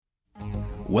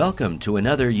Welcome to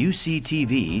another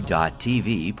UCTV.tv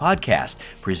podcast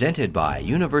presented by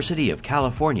University of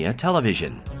California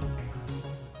Television.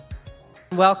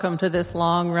 Welcome to this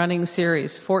long-running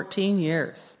series, 14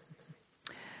 years.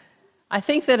 I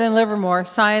think that in Livermore,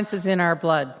 science is in our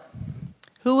blood.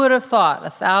 Who would have thought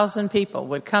 1,000 people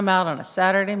would come out on a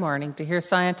Saturday morning to hear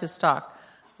scientists talk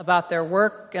about their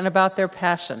work and about their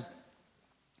passion?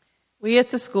 We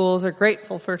at the schools are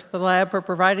grateful to the lab for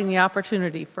providing the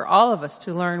opportunity for all of us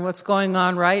to learn what's going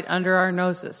on right under our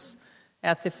noses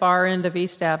at the far end of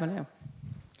East Avenue.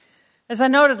 As I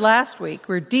noted last week,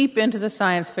 we're deep into the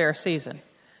science fair season.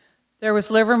 There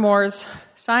was Livermore's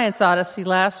Science Odyssey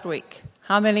last week.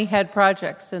 How many had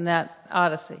projects in that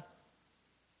Odyssey?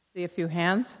 See a few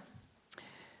hands.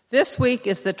 This week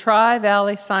is the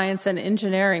Tri-Valley Science and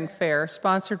Engineering Fair,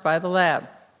 sponsored by the lab.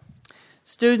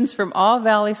 Students from all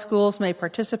Valley schools may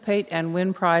participate and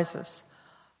win prizes.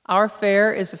 Our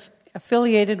fair is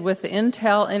affiliated with the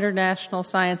Intel International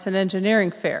Science and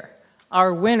Engineering Fair.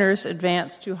 Our winners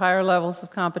advance to higher levels of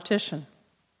competition.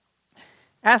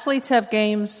 Athletes have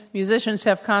games, musicians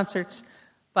have concerts,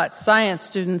 but science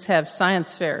students have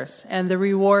science fairs, and the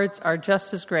rewards are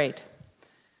just as great.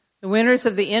 The winners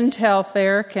of the Intel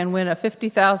Fair can win a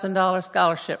 $50,000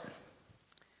 scholarship.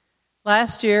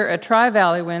 Last year, a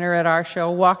Tri-Valley winner at our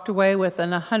show walked away with an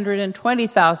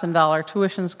 $120,000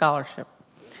 tuition scholarship,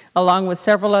 along with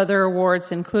several other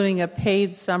awards, including a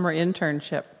paid summer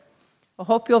internship. I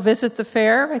hope you'll visit the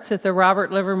fair. It's at the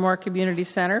Robert Livermore Community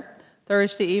Center,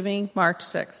 Thursday evening, March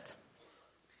 6th.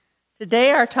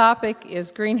 Today, our topic is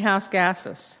greenhouse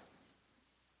gases.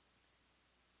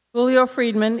 Julio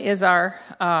Friedman is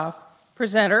our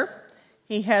presenter.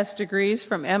 He has degrees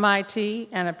from MIT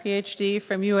and a PhD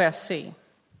from USC.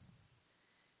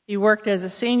 He worked as a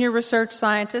senior research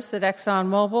scientist at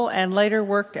ExxonMobil and later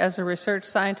worked as a research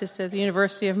scientist at the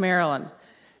University of Maryland,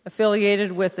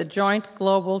 affiliated with the Joint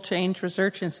Global Change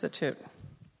Research Institute.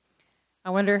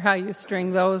 I wonder how you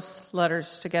string those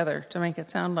letters together to make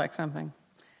it sound like something.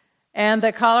 And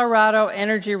the Colorado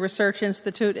Energy Research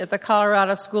Institute at the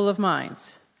Colorado School of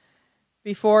Mines,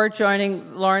 before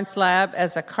joining Lawrence Lab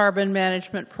as a carbon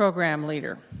management program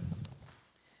leader.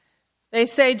 They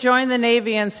say join the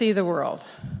Navy and see the world.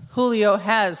 Julio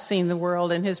has seen the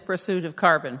world in his pursuit of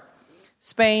carbon.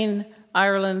 Spain,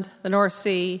 Ireland, the North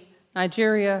Sea,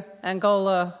 Nigeria,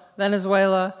 Angola,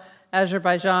 Venezuela,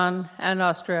 Azerbaijan, and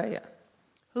Australia.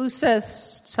 Who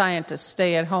says scientists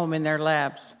stay at home in their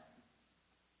labs?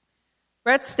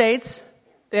 Brett States,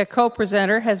 the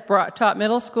co-presenter, has taught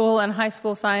middle school and high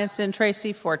school science in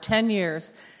Tracy for 10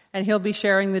 years, and he'll be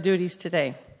sharing the duties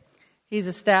today. He's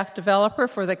a staff developer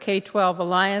for the K-12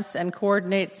 Alliance and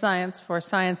coordinates science for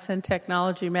Science and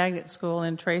Technology Magnet School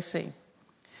in Tracy.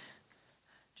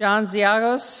 John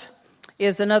Ziagos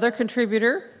is another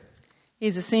contributor.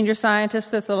 He's a senior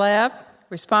scientist at the lab,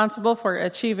 responsible for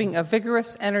achieving a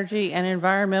vigorous energy and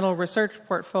environmental research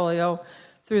portfolio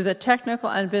through the technical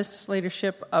and business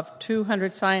leadership of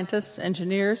 200 scientists,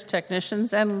 engineers,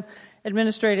 technicians, and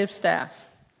administrative staff.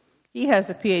 He has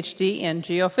a PhD in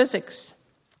geophysics.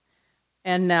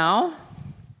 And now,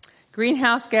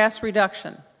 greenhouse gas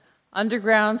reduction,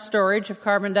 underground storage of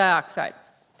carbon dioxide.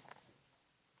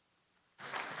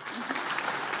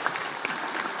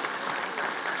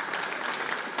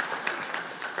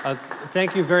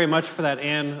 Thank you very much for that,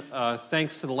 Anne.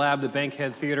 Thanks to the lab, the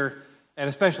Bankhead Theater, and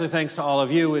especially thanks to all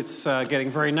of you. It's getting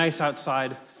very nice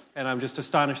outside, and I'm just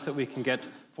astonished that we can get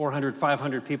 400,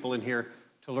 500 people in here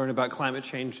to learn about climate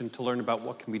change and to learn about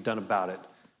what can be done about it.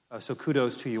 So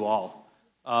kudos to you all.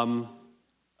 We're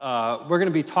going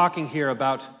to be talking here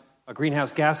about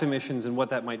greenhouse gas emissions and what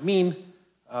that might mean,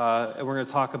 and we're going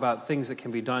to talk about things that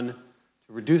can be done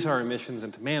to reduce our emissions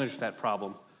and to manage that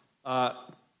problem.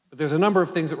 But there's a number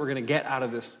of things that we're going to get out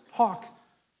of this talk,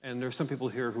 and there's some people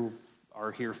here who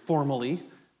are here formally,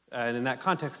 and in that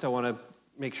context, I want to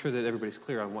make sure that everybody's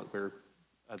clear on what the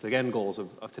end goals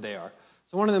of today are.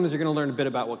 So one of them is you're going to learn a bit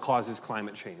about what causes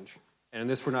climate change. And in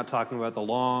this, we're not talking about the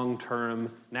long-term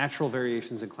natural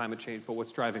variations in climate change, but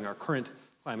what's driving our current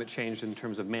climate change in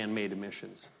terms of man-made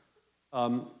emissions.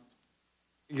 You're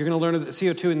going to learn that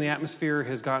CO2 in the atmosphere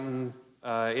has gotten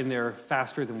in there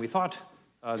faster than we thought.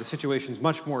 The situation's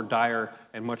much more dire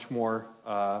and much more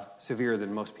severe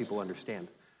than most people understand.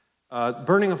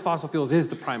 Burning of fossil fuels is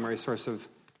the primary source of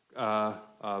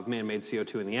man-made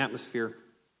CO2 in the atmosphere.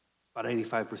 About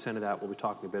 85% of that. We'll be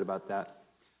talking a bit about that.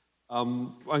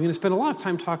 I'm going to spend a lot of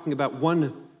time talking about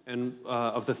one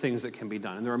of the things that can be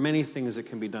done. And there are many things that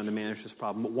can be done to manage this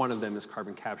problem, but one of them is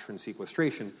carbon capture and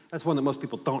sequestration. That's one that most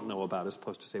people don't know about as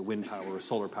opposed to, say, wind power or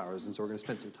solar powers. And so we're going to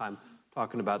spend some time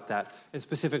talking about that, and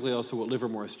specifically also what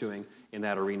Livermore is doing in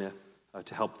that arena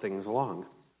to help things along.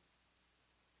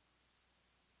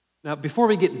 Now, before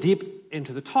we get deep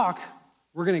into the talk,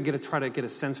 we're going to try to get a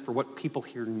sense for what people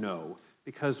here know.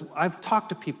 Because I've talked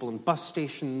to people in bus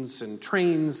stations and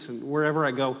trains and wherever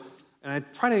I go, and I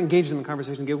try to engage them in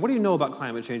conversation. What do you know about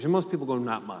climate change? And most people go,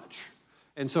 not much.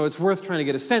 And so it's worth trying to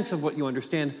get a sense of what you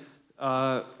understand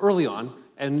early on.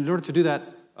 And in order to do that,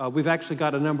 we've actually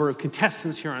got a number of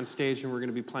contestants here on stage, and we're going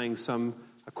to be playing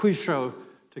a quiz show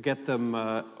to get them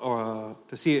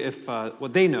to see if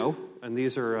what they know. And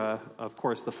these are, of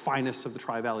course, the finest of the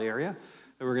Tri-Valley area.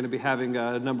 And we're going to be having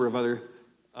a number of other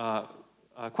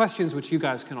questions which you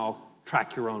guys can all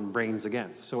track your own brains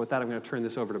against. So with that, I'm going to turn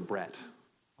this over to Brett.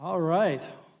 All right.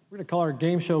 We're going to call our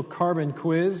game show Carbon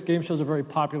Quiz. Game shows are very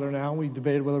popular now. We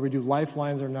debated whether we do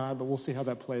lifelines or not, but we'll see how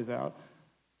that plays out.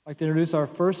 I'd like to introduce our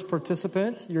first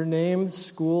participant. Your name,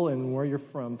 school, and where you're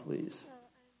from, please.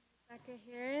 I'm Rebecca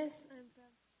Harris. I'm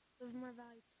from Livermore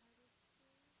Valley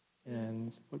Charter School.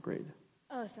 And what grade?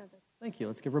 Oh, 7th. Thank you.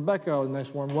 Let's give Rebecca a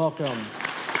nice warm welcome.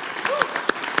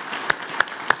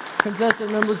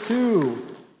 Contestant number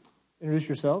 2. Introduce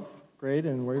yourself, grade,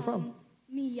 and where you're from.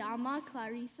 Me llama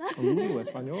Clarissa.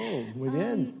 Español. Muy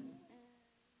bien.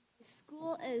 The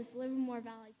school is Livermore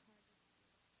Valley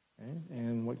Charter. Okay.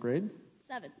 And what grade?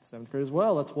 7th. 7th grade as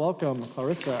well. Let's welcome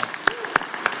Clarissa.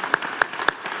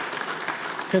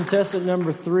 Contestant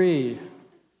number 3.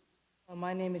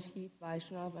 My name is Heath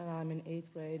Vaishnav, and I'm in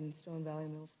 8th grade in Stone Valley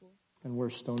Middle School. And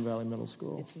where's Stone Valley Middle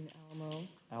School? It's in Alamo.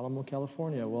 Alamo,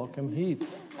 California. Welcome,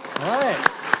 Heath. All right.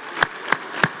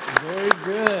 Very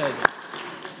good.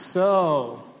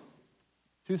 So,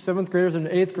 2 7th graders and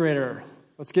an 8th grader.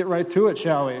 Let's get right to it,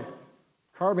 shall we?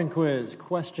 Carbon quiz.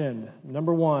 Question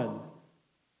number 1.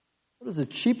 What is the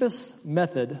cheapest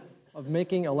method of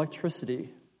making electricity?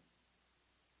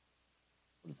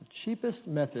 What is the cheapest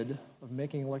method of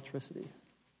making electricity?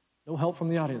 No help from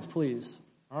the audience, please.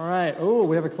 All right. Oh,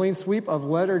 we have a clean sweep of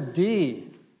letter D.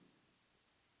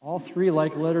 All 3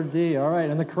 like letter D. All right.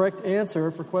 And the correct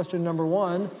answer for question number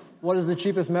 1, what is the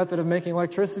cheapest method of making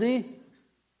electricity?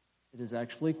 It is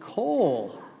actually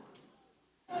coal.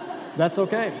 That's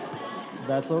okay.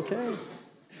 That's okay.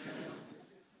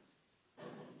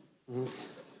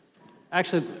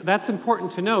 Actually, that's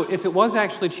important to know. If it was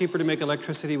actually cheaper to make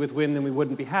electricity with wind, then we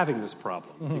wouldn't be having this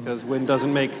problem, because wind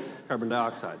doesn't make carbon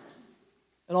dioxide.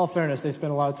 In all fairness, they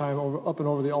spend a lot of time up and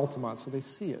over the Altamont, so they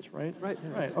see it, right? Right.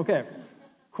 Right, okay.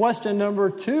 Question number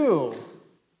 2.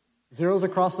 Zeros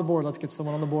across the board. Let's get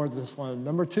someone on the board this one.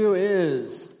 Number 2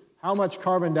 is, how much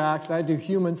carbon dioxide do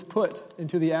humans put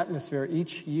into the atmosphere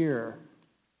each year?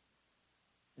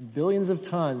 In billions of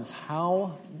tons,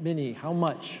 how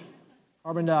much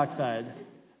carbon dioxide?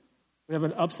 We have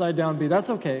an upside down B. That's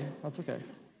okay. That's okay.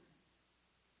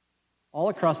 All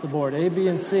across the board, A, B,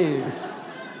 and C.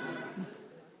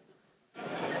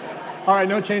 All right,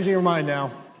 no changing your mind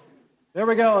now. There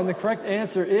we go, and the correct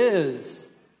answer is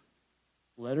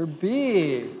letter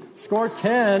B. Score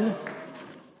 10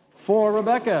 for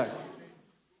Rebecca.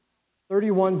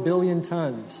 31 billion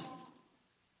tons.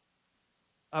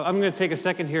 I'm going to take a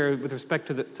second here with respect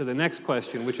to the next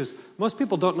question, which is most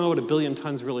people don't know what a billion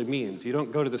tons really means. You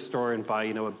don't go to the store and buy,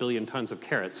 a billion tons of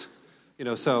carrots.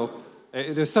 So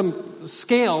there's some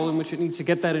scale in which it needs to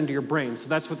get that into your brain. So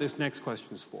that's what this next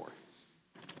question is for.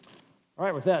 All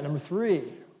right, with that, number 3.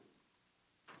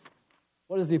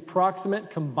 What is the approximate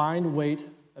combined weight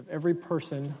of every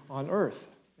person on Earth?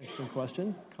 Interesting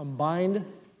question. Combined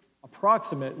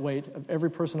approximate weight of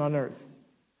every person on Earth.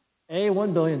 A,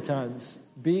 1 billion tons.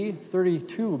 B,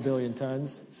 32 billion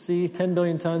tons. C, 10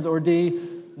 billion tons. Or D,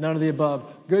 none of the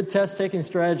above. Good test-taking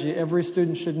strategy. Every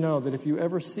student should know that if you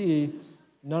ever see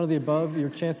none of the above, your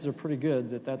chances are pretty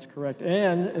good that that's correct.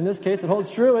 And in this case, it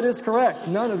holds true. It is correct.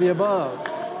 None of the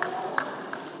above.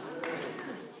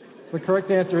 The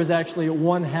correct answer is actually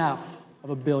 1/2 of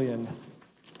a billion.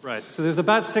 Right. So there's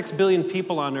about 6 billion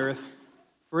people on Earth.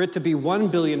 For it to be 1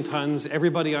 billion tons,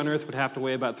 everybody on Earth would have to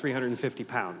weigh about 350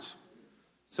 pounds.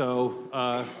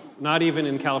 So not even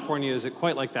in California is it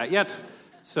quite like that yet.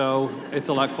 So it's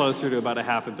a lot closer to about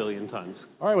 500 million tons.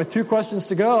 All right, with 2 questions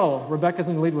to go. Rebecca's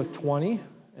in the lead with 20,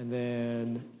 and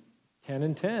then 10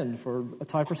 and 10 for a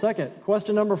tie for second.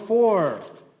 Question number 4.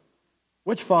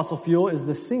 Which fossil fuel is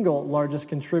the single largest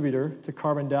contributor to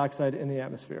carbon dioxide in the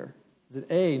atmosphere? Is it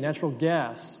A, natural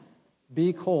gas,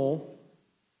 B, coal,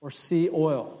 or C,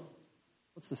 oil?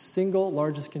 What's the single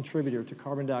largest contributor to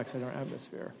carbon dioxide in our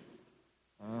atmosphere?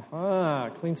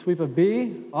 Clean sweep of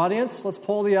B. Audience, let's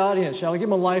poll the audience. Shall we give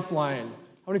them a lifeline?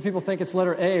 How many people think it's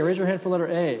letter A? Raise your hand for letter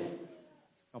A.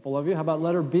 A couple of you. How about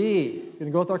letter B? Going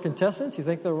to go with our contestants? You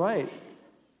think they're right?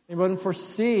 Anybody for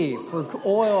C, for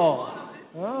oil?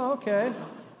 Oh, okay.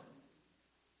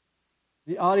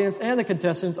 The audience and the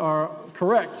contestants are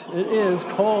correct. It is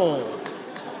coal.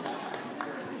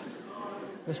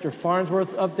 Mr.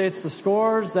 Farnsworth updates the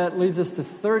scores. That leads us to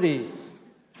 30,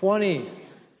 20,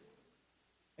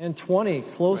 and 20.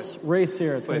 Close race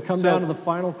here. It's going to come down to the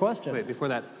final question. Wait, before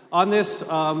that. On this,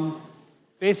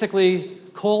 basically,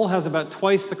 coal has about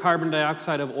twice the carbon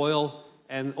dioxide of oil,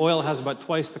 and oil has about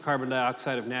twice the carbon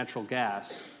dioxide of natural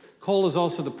gas. Coal is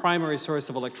also the primary source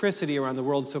of electricity around the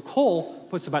world, so coal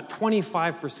puts about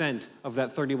 25% of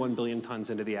that 31 billion tons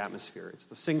into the atmosphere. It's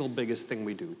the single biggest thing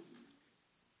we do.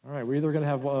 All right, we're either going to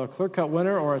have a clear-cut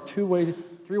winner or a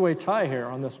three-way tie here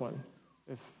on this one.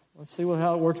 Let's see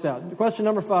how it works out. Question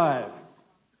number 5.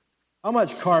 How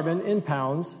much carbon in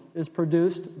pounds is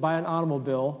produced by an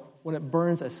automobile when it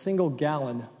burns a single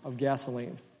gallon of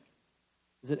gasoline?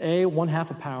 Is it A,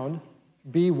 1/2 pound,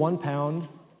 B, 1 pound,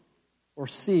 or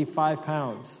C, 5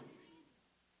 pounds?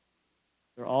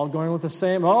 They're all going with the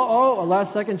same. A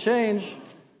last-second change.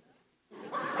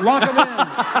 Lock them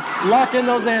in. Lock in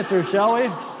those answers, shall we?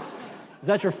 Is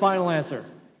that your final answer?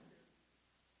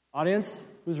 Audience,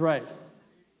 who's right?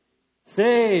 C,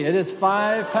 it is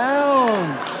 5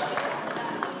 pounds.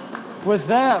 With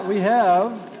that, we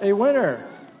have a winner.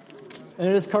 And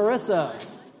it is Carissa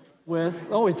with,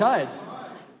 we tied.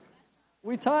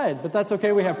 We tied, but that's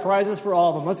okay. We have prizes for all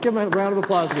of them. Let's give them a round of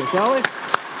applause again, shall we?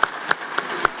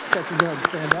 Guess we'll go ahead and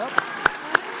stand up.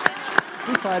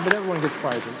 We tied, but everyone gets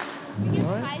prizes.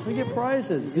 All right? We get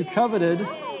prizes. The coveted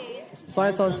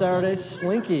Science on Saturday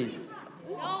Slinky.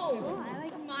 No, I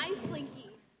like my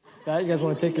Slinky. You guys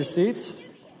want to take your seats?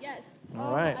 Yes.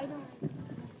 All right. I don't.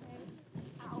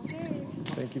 Okay.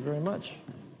 Thank you very much.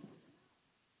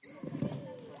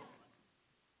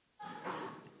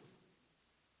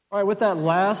 All right, with that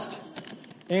last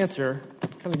answer,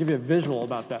 kind of give you a visual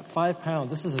about that. 5 pounds.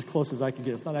 This is as close as I could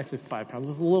get. It's not actually 5 pounds.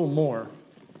 It's a little more.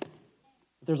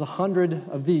 But there's 100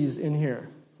 of these in here.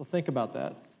 So think about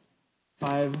that.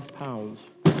 5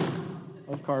 pounds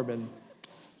of carbon.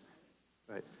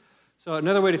 Right. So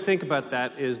another way to think about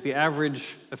that is the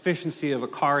average efficiency of a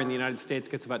car in the United States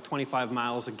gets about 25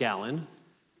 miles a gallon.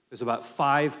 There's about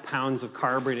 5 pounds of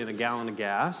carbon in a gallon of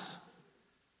gas.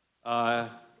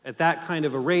 At that kind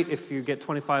of a rate, if you get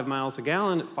 25 miles a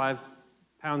gallon at 5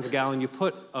 pounds a gallon, you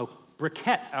put a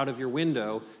briquette out of your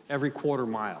window every quarter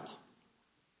mile.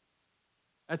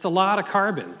 That's a lot of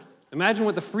carbon. Imagine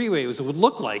what the freeways would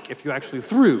look like if you actually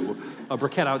threw a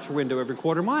briquette out your window every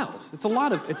quarter mile. It's a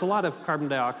lot of carbon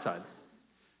dioxide.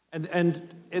 And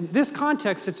in this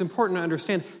context, it's important to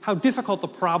understand how difficult the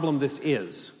problem this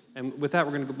is. And with that,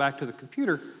 we're going to go back to the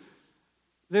computer.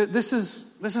 This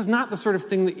is not the sort of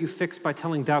thing that you fix by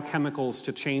telling Dow Chemicals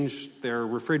to change their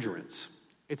refrigerants.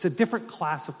 It's a different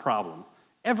class of problem.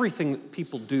 Everything that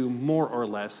people do, more or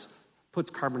less,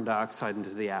 puts carbon dioxide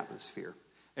into the atmosphere.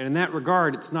 And in that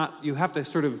regard, you have to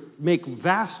sort of make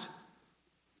vast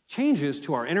changes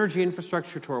to our energy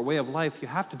infrastructure, to our way of life. You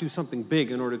have to do something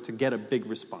big in order to get a big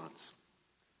response.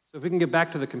 So if we can get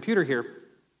back to the computer here,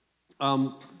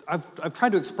 I've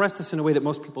tried to express this in a way that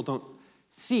most people don't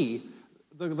see.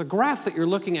 The graph that you're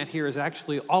looking at here is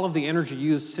actually all of the energy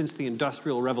used since the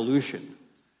Industrial Revolution.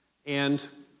 And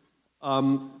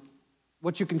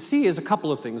what you can see is a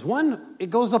couple of things. One, it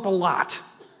goes up a lot.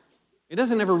 It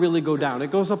doesn't ever really go down.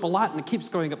 It goes up a lot, and it keeps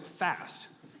going up fast.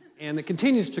 And it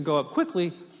continues to go up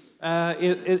quickly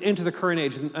into the current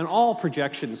age. And all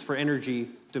projections for energy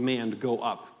demand go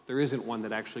up. There isn't one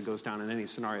that actually goes down in any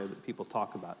scenario that people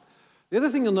talk about. The other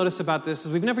thing you'll notice about this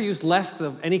is we've never used less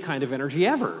of any kind of energy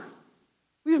ever.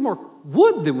 We use more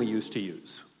wood than we used to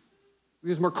use. We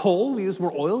use more coal, we use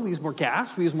more oil, we use more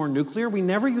gas, we use more nuclear. We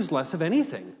never use less of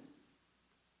anything.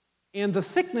 And the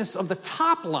thickness of the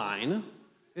top line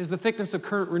is the thickness of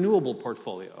current renewable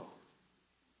portfolio.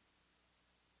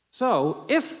 So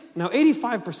now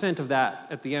 85% of that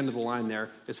at the end of the line there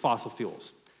is fossil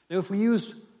fuels. Now if we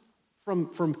used,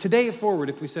 from today forward,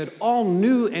 if we said all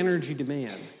new energy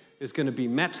demand is going to be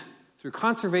met through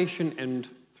conservation and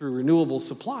through renewable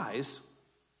supplies,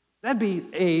 that'd be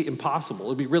A, impossible.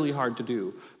 It'd be really hard to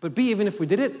do. But B, even if we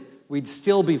did it, we'd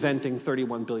still be venting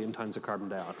 31 billion tons of carbon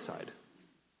dioxide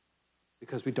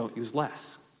because we don't use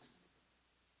less.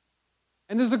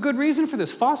 And there's a good reason for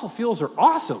this. Fossil fuels are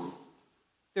awesome.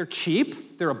 They're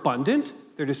cheap, they're abundant,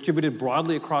 they're distributed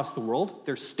broadly across the world,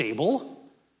 they're stable.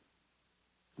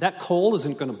 That coal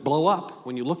isn't going to blow up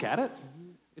when you look at it.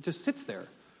 It just sits there.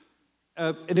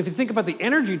 And if you think about the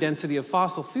energy density of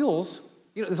fossil fuels,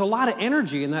 there's a lot of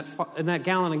energy in that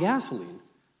gallon of gasoline.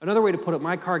 Another way to put it,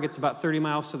 my car gets about 30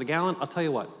 miles to the gallon. I'll tell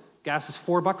you what, gas is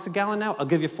 $4 a gallon now. I'll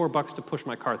give you $4 to push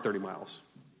my car 30 miles.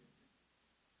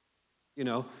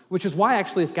 Which is why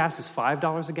actually if gas is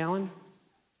 $5 a gallon,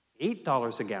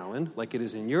 $8 a gallon like it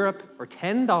is in Europe, or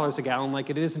 $10 a gallon like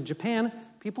it is in Japan,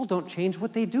 people don't change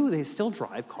what they do. They still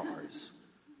drive cars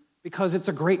because it's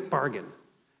a great bargain.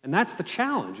 And that's the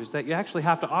challenge, is that you actually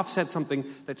have to offset something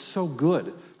that's so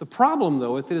good. The problem,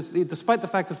 though, is despite the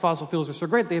fact that fossil fuels are so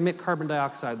great, they emit carbon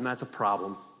dioxide, and that's a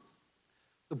problem.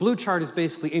 The blue chart is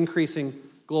basically increasing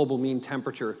global mean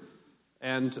temperature.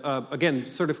 And again,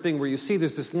 sort of thing where you see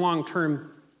there's this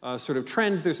long-term sort of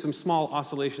trend. There's some small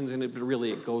oscillations in it, but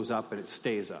really it goes up and it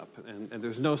stays up. And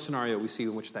there's no scenario we see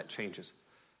in which that changes.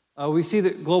 We see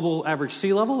that global average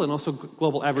sea level and also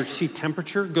global average sea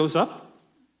temperature goes up.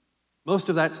 Most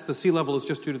of the sea level is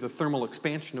just due to the thermal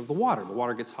expansion of the water. The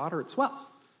water gets hotter, it swells.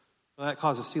 So that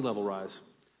causes sea level rise.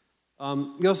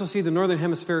 You also see the northern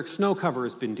hemispheric snow cover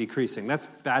has been decreasing. That's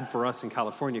bad for us in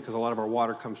California because a lot of our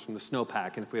water comes from the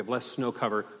snowpack, and if we have less snow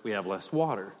cover, we have less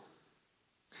water.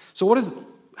 So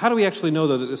how do we actually know,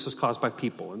 though, that this is caused by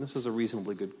people? And this is a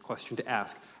reasonably good question to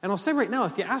ask. And I'll say right now,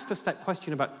 if you asked us that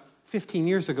question about 15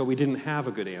 years ago, we didn't have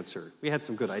a good answer. We had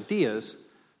some good ideas,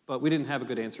 but we didn't have a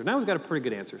good answer. Now we've got a pretty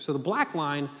good answer. So the black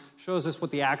line shows us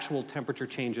what the actual temperature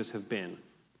changes have been.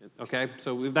 Okay?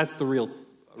 So that's the real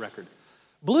record.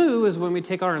 Blue is when we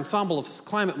take our ensemble of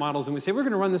climate models and we say we're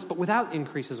going to run this but without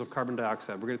increases of carbon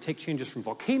dioxide. We're going to take changes from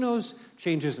volcanoes,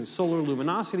 changes in solar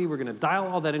luminosity. We're going to dial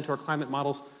all that into our climate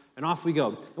models, and off we go.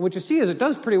 And what you see is it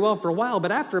does pretty well for a while,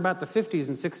 but after about the 50s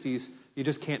and 60s, you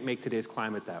just can't make today's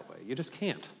climate that way. You just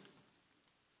can't.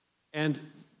 And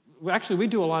actually, we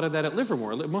do a lot of that at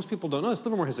Livermore. Most people don't know this.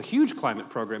 Livermore has a huge climate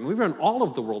program. We run all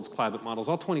of the world's climate models,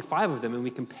 all 25 of them, and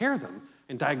we compare them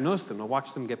and diagnose them and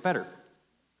watch them get better.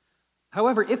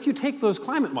 However, if you take those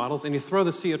climate models and you throw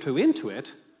the CO2 into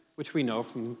it, which we know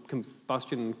from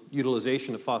combustion and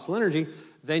utilization of fossil energy,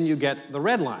 then you get the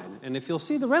red line. And if you'll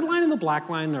see, the red line and the black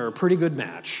line are a pretty good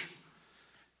match.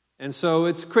 And so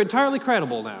it's entirely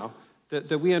credible now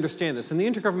that we understand this. And the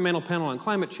Intergovernmental Panel on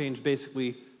Climate Change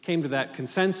basically came to that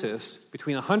consensus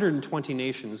between 120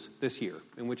 nations this year,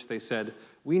 in which they said,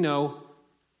 we know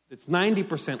it's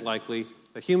 90% likely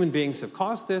that human beings have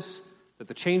caused this, that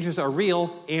the changes are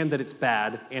real, and that it's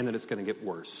bad, and that it's going to get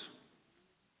worse.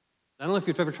 I don't know if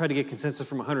you've ever tried to get consensus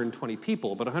from 120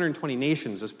 people, but 120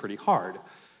 nations is pretty hard.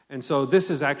 And so this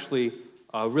is actually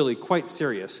really quite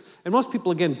serious. And most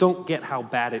people, again, don't get how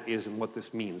bad it is and what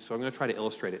this means, so I'm going to try to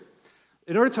illustrate it.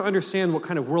 In order to understand what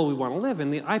kind of world we want to live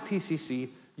in, the IPCC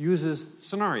uses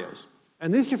scenarios.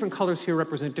 And these different colors here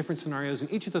represent different scenarios,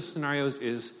 and each of the scenarios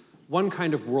is one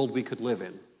kind of world we could live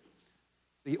in.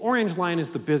 The orange line is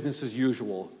the business as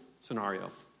usual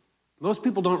scenario. Most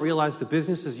people don't realize the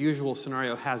business as usual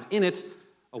scenario has in it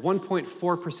a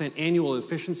 1.4% annual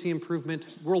efficiency improvement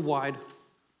worldwide,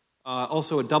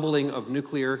 also a doubling of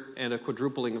nuclear and a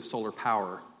quadrupling of solar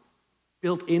power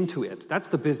built into it. That's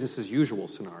the business as usual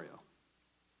scenario.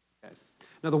 Okay.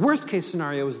 Now, the worst case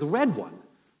scenario is the red one.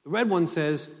 The red one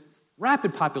says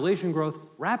rapid population growth,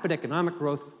 rapid economic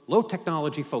growth, low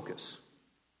technology focus.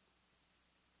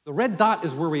 The red dot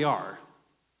is where we are.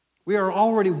 We are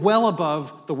already well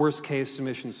above the worst case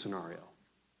emissions scenario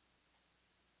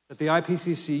that the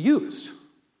IPCC used.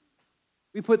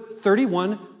 We put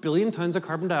 31 billion tons of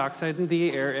carbon dioxide into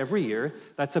the air every year.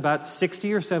 That's about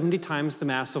 60 or 70 times the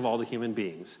mass of all the human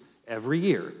beings every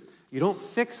year. You don't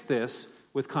fix this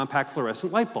with compact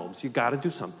fluorescent light bulbs. You've got to do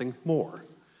something more.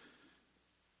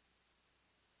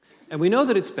 And we know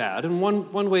that it's bad, and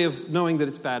one way of knowing that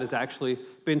it's bad has actually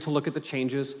been to look at the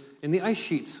changes in the ice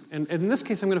sheets. And in this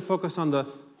case, I'm going to focus on the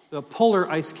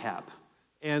polar ice cap.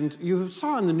 And you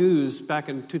saw in the news back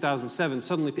in 2007,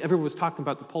 suddenly everyone was talking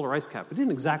about the polar ice cap. We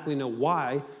didn't exactly know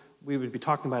why we would be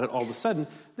talking about it all of a sudden.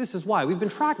 This is why. We've been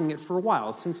tracking it for a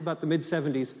while. Since about the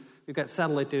mid-'70s, we've got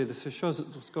satellite data that shows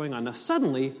what's going on. Now,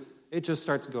 suddenly, it just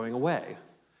starts going away.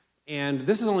 And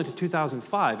this is only to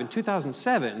 2005. In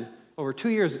 2007, over 2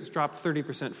 years, it's dropped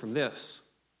 30% from this.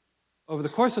 Over the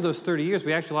course of those 30 years,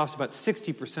 we actually lost about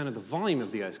 60% of the volume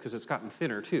of the ice because it's gotten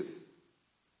thinner, too.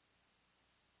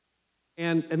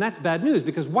 And that's bad news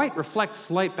because white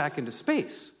reflects light back into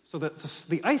space. So that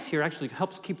the ice here actually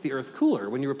helps keep the Earth cooler.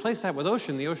 When you replace that with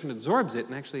ocean, the ocean absorbs it,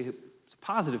 and actually it's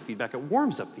positive feedback. It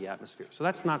warms up the atmosphere. So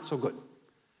that's not so good.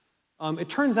 It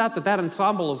turns out that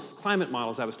ensemble of climate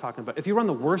models I was talking about, if you run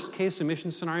the worst-case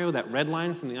emission scenario, that red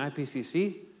line from the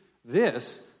IPCC,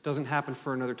 this doesn't happen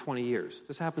for another 20 years.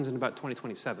 This happens in about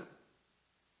 2027.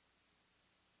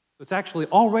 So it's actually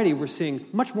already we're seeing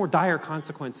much more dire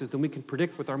consequences than we can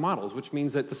predict with our models, which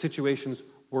means that the situation's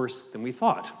worse than we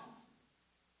thought.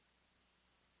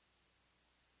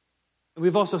 And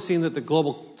we've also seen that the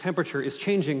global temperature is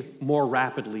changing more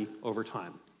rapidly over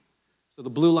time. So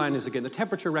the blue line is, again, the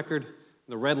temperature record.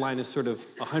 The red line is sort of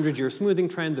a 100-year smoothing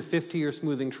trend, the 50-year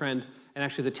smoothing trend, and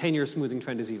actually the 10-year smoothing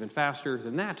trend is even faster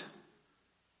than that.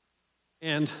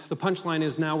 And the punchline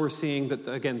is now we're seeing that,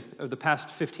 again, the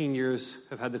past 15 years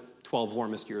have had the 12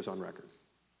 warmest years on record.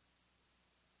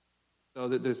 So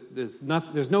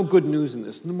there's no good news in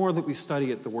this. The more that we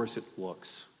study it, the worse it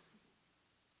looks.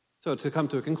 So to come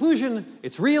to a conclusion,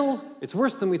 it's real, it's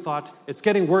worse than we thought, it's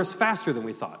getting worse faster than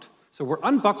we thought. So we're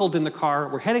unbuckled in the car,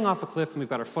 we're heading off a cliff, and we've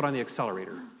got our foot on the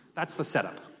accelerator. That's the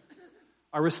setup.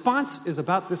 Our response is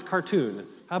about this cartoon.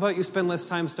 How about you spend less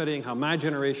time studying how my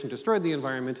generation destroyed the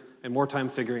environment and more time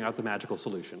figuring out the magical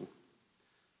solution?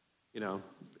 You know,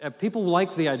 people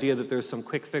like the idea that there's some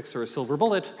quick fix or a silver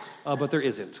bullet, but there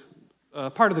isn't.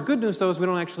 Part of the good news, though, is we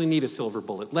don't actually need a silver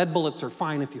bullet. Lead bullets are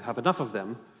fine if you have enough of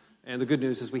them, and the good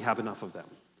news is we have enough of them.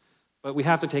 But we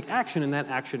have to take action, and that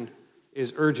action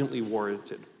is urgently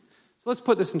warranted. So let's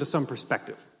put this into some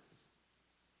perspective.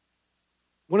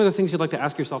 One of the things you'd like to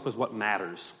ask yourself is what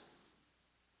matters?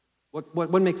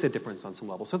 What makes a difference on some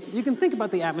level? So you can think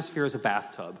about the atmosphere as a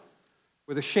bathtub,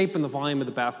 where the shape and the volume of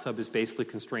the bathtub is basically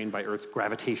constrained by Earth's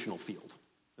gravitational field.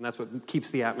 And that's what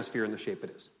keeps the atmosphere in the shape it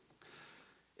is.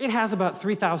 It has about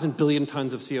 3,000 billion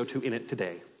tons of CO2 in it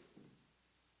today.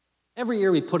 Every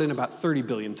year we put in about 30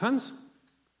 billion tons,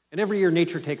 and every year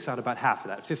nature takes out about half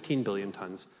of that, 15 billion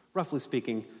tons. Roughly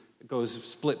speaking, it goes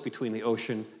split between the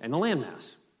ocean and the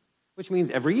landmass, which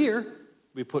means every year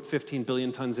we put 15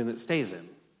 billion tons in, it stays in.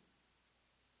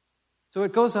 So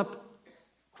it goes up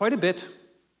quite a bit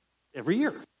every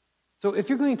year. So if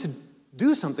you're going to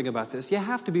do something about this, you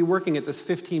have to be working at this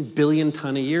 15 billion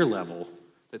ton a year level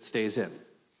that stays in.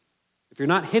 If you're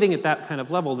not hitting at that kind of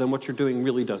level, then what you're doing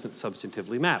really doesn't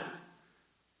substantively matter.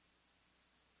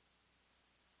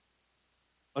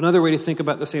 Another way to think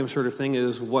about the same sort of thing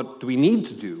is what do we need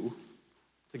to do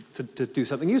to do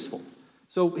something useful?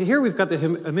 So here we've got the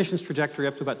emissions trajectory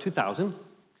up to about 2000,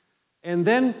 and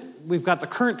then we've got the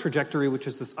current trajectory, which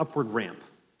is this upward ramp.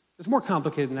 It's more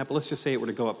complicated than that, but let's just say it were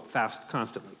to go up fast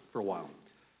constantly for a while.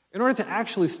 In order to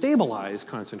actually stabilize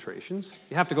concentrations,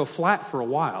 you have to go flat for a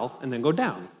while and then go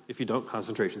down. If you don't,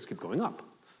 concentrations keep going up.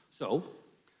 So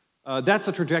that's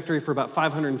a trajectory for about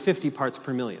 550 parts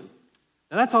per million.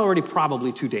 Now that's already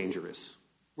probably too dangerous.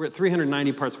 We're at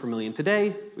 390 parts per million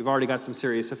today. We've already got some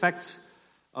serious effects.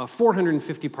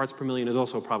 450 parts per million is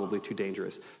also probably too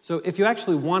dangerous. So if you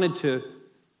actually wanted to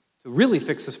really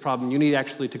fix this problem, you need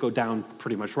actually to go down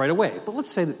pretty much right away. But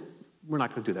let's say that we're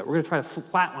not going to do that. We're going to try to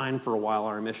flatline for a while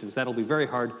our emissions. That'll be very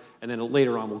hard, and then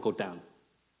later on we'll go down.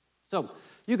 So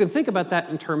you can think about that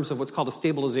in terms of what's called a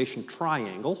stabilization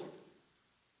triangle.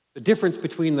 The difference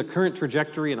between the current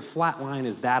trajectory and a flat line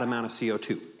is that amount of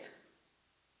CO2,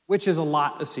 which is a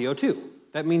lot of CO2.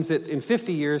 That means that in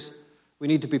 50 years, we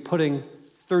need to be putting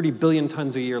 30 billion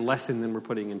tons a year less in than we're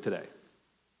putting in today,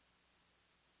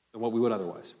 than what we would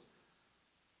otherwise.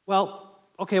 Well,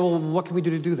 what can we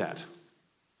do to do that?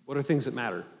 What are things that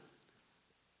matter?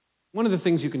 One of the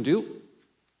things you can do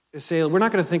is say, we're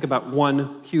not going to think about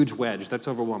one huge wedge. That's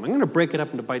overwhelming. I'm going to break it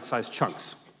up into bite-sized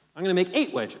chunks. I'm going to make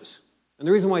 8 wedges. And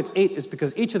the reason why it's 8 is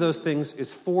because each of those things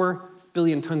is 4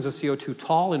 billion tons of CO2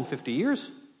 tall in 50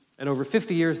 years. And over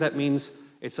 50 years, that means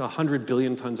it's 100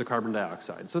 billion tons of carbon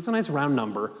dioxide. So it's a nice round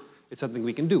number. It's something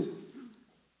we can do.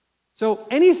 So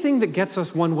anything that gets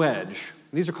us one wedge,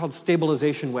 these are called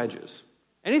stabilization wedges.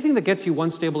 Anything that gets you one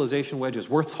stabilization wedge is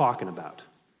worth talking about.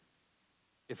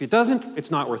 If it doesn't, it's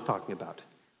not worth talking about.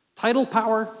 Tidal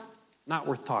power, not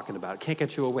worth talking about. Can't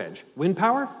get you a wedge. Wind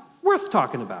power, worth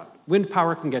talking about. Wind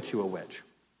power can get you a wedge.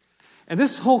 And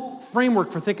this whole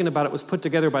framework for thinking about it was put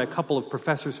together by a couple of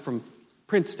professors from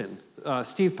Princeton,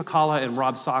 Steve Pacala and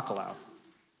Rob Sokolow.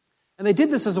 And they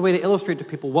did this as a way to illustrate to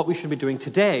people what we should be doing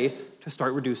today to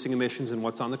start reducing emissions and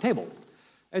what's on the table.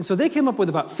 And so they came up with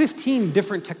about 15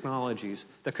 different technologies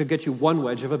that could get you one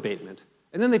wedge of abatement.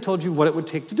 And then they told you what it would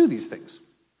take to do these things.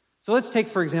 So let's take,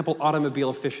 for example, automobile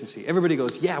efficiency. Everybody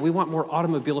goes, yeah, we want more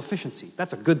automobile efficiency.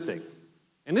 That's a good thing.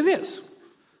 And it is.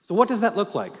 So what does that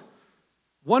look like?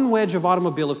 One wedge of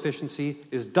automobile efficiency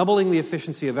is doubling the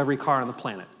efficiency of every car on the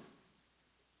planet.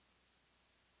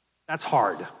 That's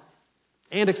hard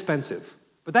and expensive.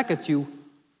 But that gets you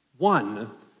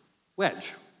one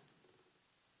wedge.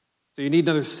 So you need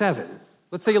another 7.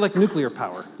 Let's say you like nuclear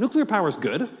power. Nuclear power is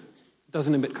good. It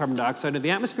doesn't emit carbon dioxide into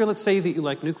the atmosphere. Let's say that you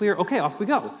like nuclear. Okay, off we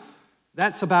go.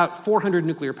 That's about 400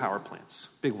 nuclear power plants,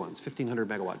 big ones, 1,500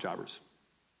 megawatt jobbers.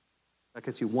 That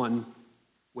gets you one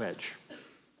wedge.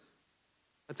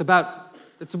 It's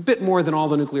a bit more than all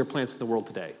the nuclear plants in the world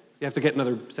today. You have to get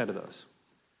another set of those.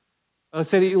 Let's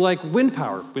say that you like wind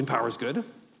power. Wind power is good.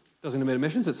 Doesn't emit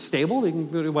emissions. It's stable. You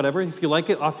can do whatever. If you like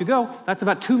it, off you go. That's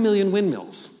about 2 million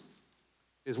windmills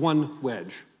is one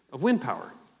wedge of wind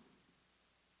power.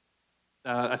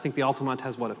 I think the Altamont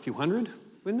has, a few hundred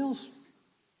windmills?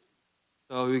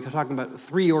 So you're talking about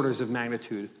 3 orders of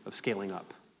magnitude of scaling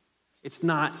up. It's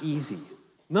not easy.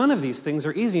 None of these things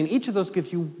are easy, and each of those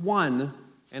gives you one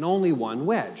and only one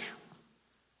wedge.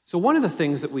 So one of the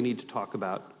things that we need to talk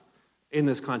about in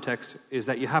this context is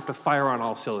that you have to fire on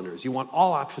all cylinders. You want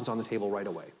all options on the table right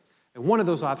away. And one of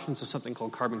those options is something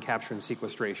called carbon capture and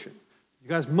sequestration. You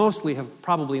guys mostly have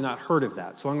probably not heard of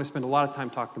that, so I'm going to spend a lot of time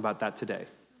talking about that today.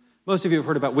 Most of you have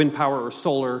heard about wind power or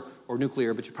solar or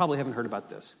nuclear, but you probably haven't heard about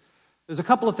this. There's a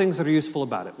couple of things that are useful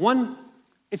about it. One,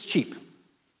 it's cheap,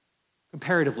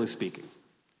 comparatively speaking.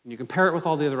 When you compare it with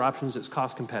all the other options, it's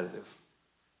cost competitive.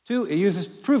 2, it uses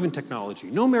proven technology.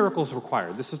 No miracles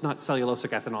required. This is not cellulosic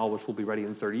ethanol, which will be ready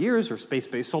in 30 years, or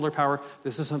space-based solar power.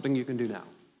 This is something you can do now.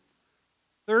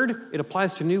 3rd, it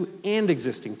applies to new and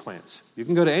existing plants. You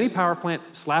can go to any power plant,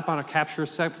 slap on a capture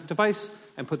device,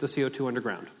 and put the CO2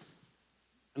 underground.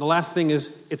 And the last thing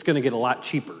is, it's going to get a lot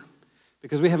cheaper,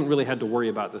 because we haven't really had to worry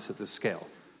about this at this scale.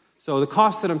 So the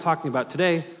costs that I'm talking about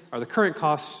today are the current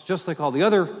costs, just like all the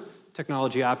other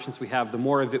technology options we have. The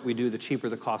more of it we do, the cheaper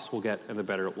the costs will get and the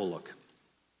better it will look.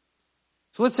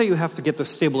 So let's say you have to get the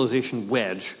stabilization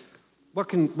wedge.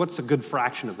 What's a good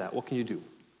fraction of that? What can you do?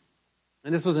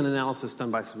 And this was an analysis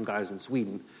done by some guys in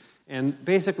Sweden. And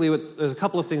basically, there's a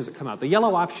couple of things that come out. The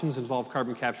yellow options involve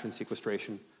carbon capture and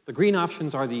sequestration. The green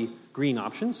options are the green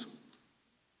options.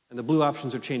 And the blue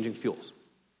options are changing fuels.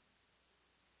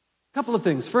 A couple of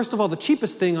things. First of all, the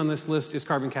cheapest thing on this list is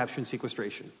carbon capture and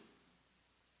sequestration.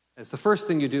 As the first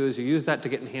thing you do is you use that to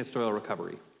get enhanced oil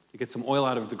recovery. You get some oil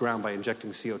out of the ground by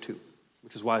injecting CO2,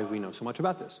 which is why we know so much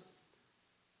about this.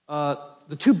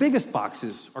 The 2 biggest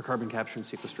boxes are carbon capture and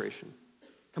sequestration.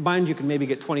 Combined, you can maybe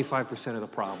get 25% of the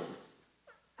problem.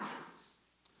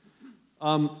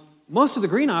 Most of the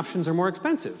green options are more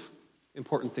expensive.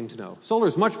 Important thing to know. Solar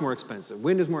is much more expensive.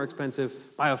 Wind is more expensive.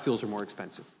 Biofuels are more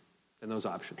expensive than those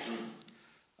options.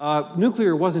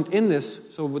 Nuclear wasn't in this,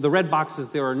 so the red boxes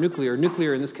there are nuclear.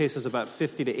 Nuclear, in this case, is about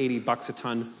 $50 to $80 a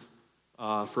ton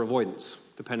for avoidance,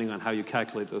 depending on how you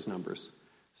calculate those numbers.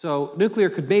 So nuclear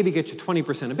could maybe get you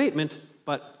 20% abatement,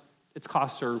 but its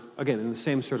costs are, again, in the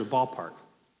same sort of ballpark.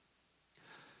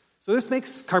 So this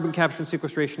makes carbon capture and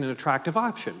sequestration an attractive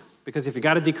option, because if you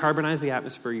got to decarbonize the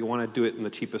atmosphere, you want to do it in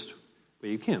the cheapest way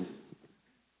you can.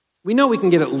 We know we can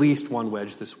get at least one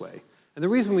wedge this way. And the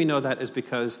reason we know that is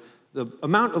because the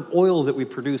amount of oil that we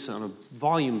produce on a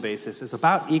volume basis is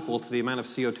about equal to the amount of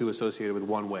CO2 associated with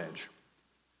one wedge.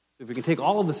 So if we can take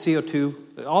all of the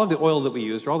CO2, all of the oil that we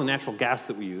used, or all the natural gas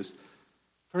that we used,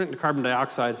 turn it into carbon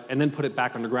dioxide, and then put it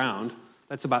back underground,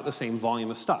 that's about the same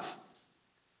volume of stuff.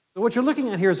 So what you're looking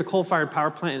at here is a coal-fired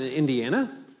power plant in Indiana.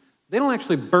 They don't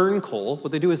actually burn coal.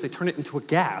 What they do is they turn it into a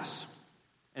gas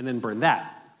and then burn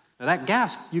that. Now that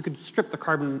gas, you could strip the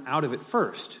carbon out of it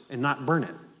first and not burn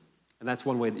it. And that's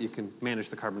one way that you can manage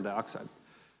the carbon dioxide.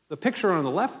 The picture on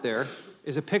the left there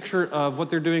is a picture of what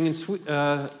they're doing in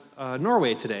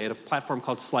Norway today at a platform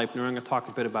called Sleipner. I'm going to talk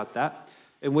a bit about that,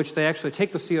 in which they actually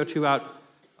take the CO2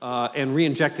 out and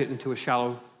re-inject it into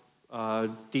a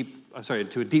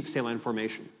deep saline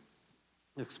formation.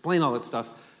 I'll explain all that stuff.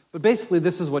 But basically,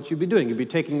 this is what you'd be doing. You'd be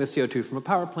taking the CO2 from a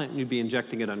power plant and you'd be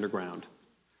injecting it underground.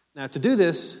 Now, to do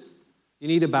this, you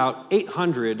need about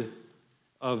 800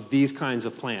 of these kinds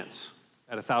of plants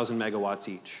at 1,000 megawatts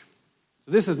each.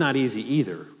 So this is not easy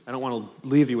either. I don't want to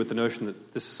leave you with the notion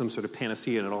that this is some sort of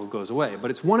panacea and it all goes away.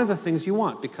 But it's one of the things you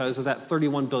want because of that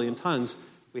 31 billion tons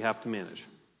we have to manage.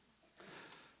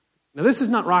 Now, this is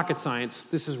not rocket science.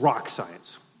 This is rock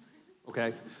science,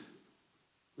 okay?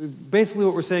 Basically,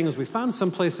 what we're saying is we found some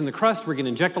place in the crust, we're going to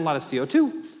inject a lot of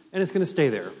CO2, and it's going to stay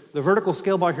there. The vertical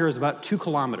scale bar here is about 2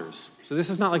 kilometers. So this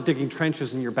is not like digging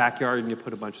trenches in your backyard and you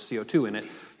put a bunch of CO2 in it.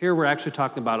 Here we're actually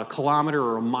talking about a kilometer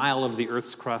or a mile of the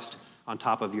Earth's crust on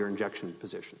top of your injection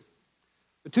position.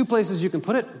 The 2 places you can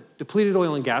put it, depleted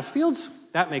oil and gas fields.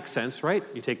 That makes sense, right?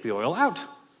 You take the oil out,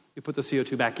 you put the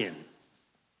CO2 back in.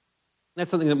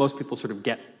 That's something that most people sort of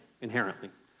get inherently.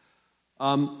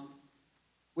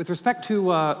 With respect to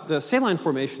the saline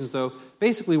formations, though,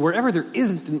 basically wherever there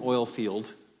isn't an oil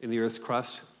field in the Earth's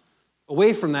crust,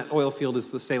 away from that oil field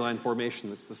is the saline formation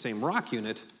that's the same rock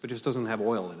unit, but just doesn't have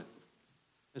oil in it.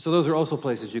 And so those are also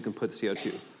places you can put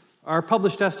CO2. Our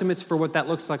published estimates for what that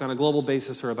looks like on a global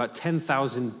basis are about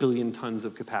 10,000 billion tons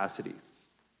of capacity.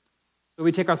 So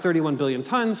we take our 31 billion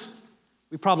tons,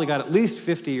 we probably got at least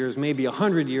 50 years, maybe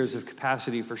 100 years of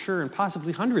capacity for sure, and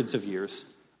possibly hundreds of years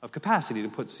of capacity to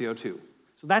put CO2.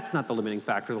 So that's not the limiting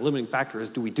factor. The limiting factor is,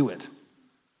 do we do it?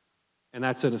 And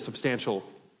that's a substantial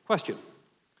question.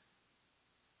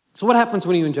 So what happens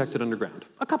when you inject it underground?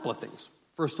 A couple of things.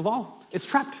 First of all, it's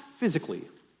trapped physically,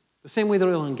 the same way that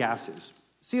oil and gas is.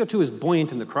 CO2 is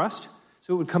buoyant in the crust,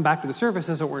 so it would come back to the surface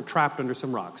as it weren't trapped under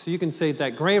some rock. So you can say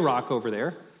that gray rock over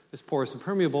there, this porous and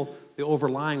permeable, the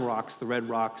overlying rocks, the red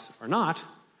rocks, are not.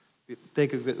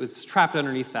 It's trapped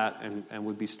underneath that and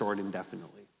would be stored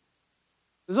indefinitely.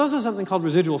 There's also something called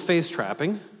residual phase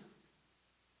trapping.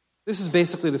 This is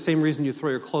basically the same reason you throw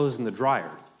your clothes in the dryer.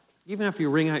 Even after you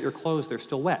wring out your clothes, they're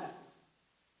still wet.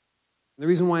 And the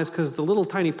reason why is because the little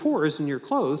tiny pores in your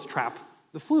clothes trap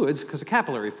the fluids because of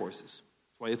capillary forces.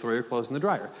 That's why you throw your clothes in the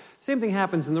dryer. Same thing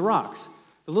happens in the rocks.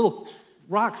 The little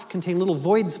rocks contain little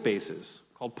void spaces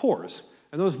called pores.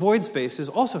 And those void spaces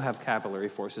also have capillary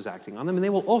forces acting on them, and they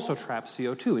will also trap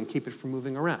CO2 and keep it from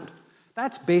moving around.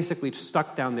 That's basically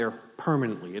stuck down there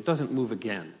permanently. It doesn't move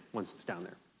again once it's down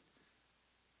there.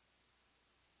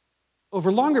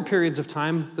 Over longer periods of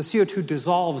time, the CO2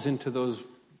 dissolves into those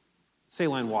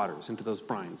saline waters, into those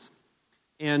brines.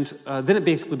 And then it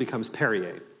basically becomes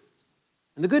Perrier.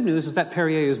 And the good news is that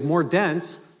Perrier is more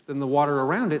dense than the water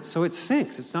around it, so it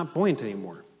sinks. It's not buoyant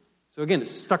anymore. So again,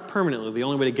 it's stuck permanently. The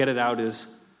only way to get it out is,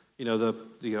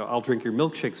 I'll drink your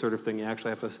milkshake sort of thing. You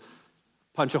actually have to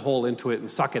punch a hole into it and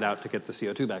suck it out to get the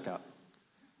CO2 back out.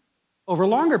 Over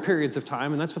longer periods of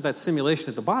time, and that's what that simulation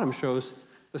at the bottom shows,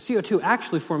 the CO2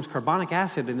 actually forms carbonic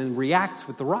acid and then reacts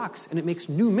with the rocks, and it makes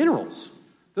new minerals.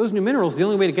 Those new minerals, the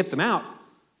only way to get them out,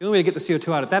 the only way to get the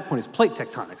CO2 out at that point is plate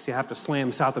tectonics. You have to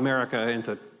slam South America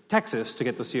into Texas to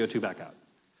get the CO2 back out.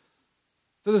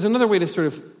 So there's another way to sort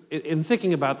of, in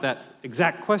thinking about that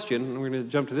exact question, and we're going to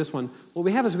jump to this one, what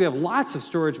we have is we have lots of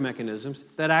storage mechanisms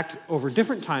that act over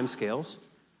different time scales,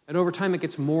 and over time it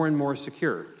gets more and more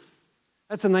secure.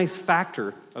 That's a nice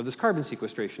factor of this carbon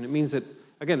sequestration. It means that,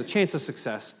 again, the chance of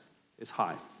success is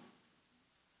high.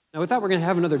 Now with that, we're going to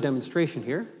have another demonstration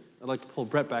here. I'd like to pull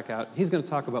Brett back out. He's going to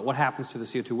talk about what happens to the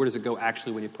CO2. Where does it go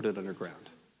actually when you put it underground?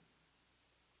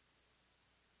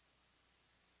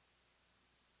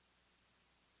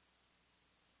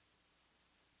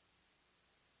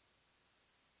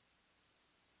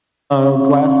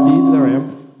 Glass beads, there I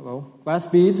am. Hello. Glass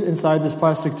beads inside this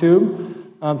plastic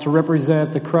tube to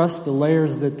represent the crust, the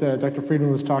layers that Dr. Friedman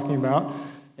was talking about,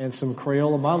 and some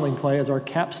Crayola modeling clay as our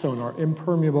capstone, our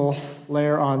impermeable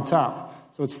layer on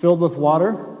top. So it's filled with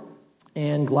water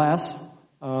and glass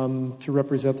to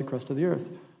represent the crust of the earth.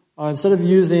 Instead of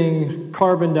using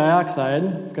carbon dioxide,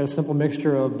 we've got a simple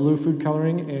mixture of blue food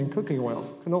coloring and cooking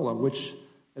oil, canola, which,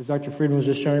 as Dr. Friedman was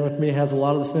just sharing with me, has a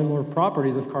lot of the similar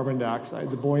properties of carbon dioxide,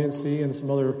 the buoyancy and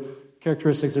some other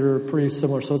characteristics that are pretty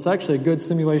similar. So it's actually a good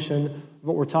simulation of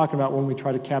what we're talking about when we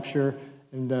try to capture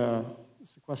and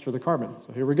sequester the carbon.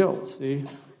 So here we go. Let's see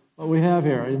what we have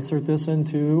here. I insert this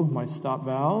into my stop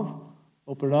valve,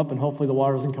 open it up, and hopefully the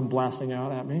water doesn't come blasting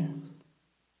out at me.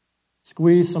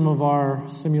 Squeeze some of our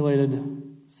simulated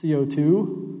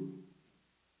CO2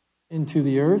 into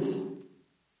the earth.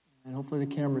 And hopefully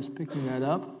the camera's picking that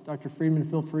up. Dr. Friedman,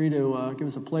 feel free to give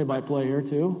us a play-by-play here,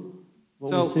 too.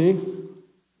 What we see.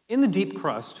 In the deep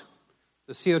crust,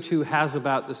 the CO2 has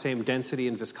about the same density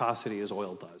and viscosity as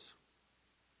oil does.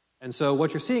 And so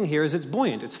what you're seeing here is it's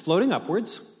buoyant. It's floating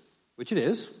upwards, which it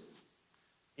is.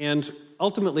 And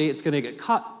ultimately, it's going to get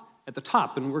caught at the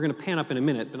top. And we're going to pan up in a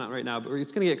minute, but not right now. But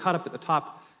it's going to get caught up at the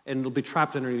top, and it'll be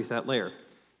trapped underneath that layer.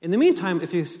 In the meantime,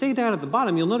 if you stay down at the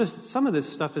bottom, you'll notice that some of this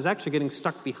stuff is actually getting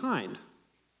stuck behind.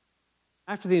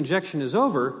 After the injection is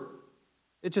over,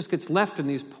 it just gets left in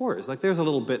these pores. Like there's a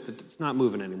little bit that it's not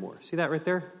moving anymore. See that right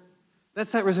there?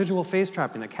 That's that residual phase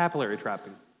trapping, that capillary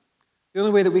trapping. The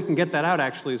only way that we can get that out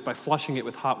actually is by flushing it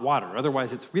with hot water.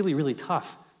 Otherwise, it's really, really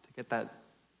tough to get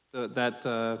that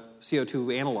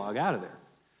CO2 analog out of there.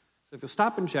 So if you'll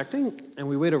stop injecting and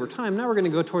we wait over time, now we're going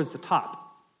to go towards the top.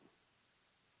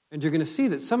 And you're going to see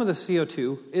that some of the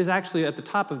CO2 is actually at the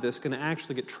top of this going to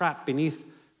actually get trapped beneath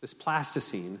this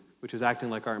plasticine, which is acting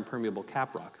like our impermeable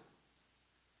cap rock.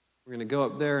 We're going to go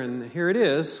up there, and here it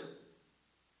is.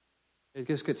 It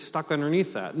just gets stuck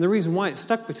underneath that. And the reason why it's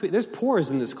stuck between, there's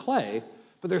pores in this clay,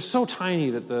 but they're so tiny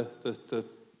that the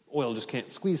oil just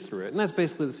can't squeeze through it. And that's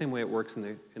basically the same way it works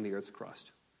in the Earth's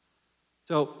crust.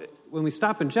 So when we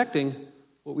stop injecting,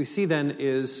 what we see then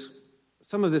is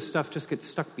some of this stuff just gets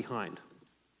stuck behind.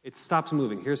 It stops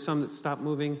moving. Here's some that stop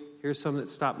moving. Here's some that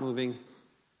stop moving.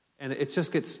 and it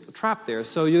just gets trapped there.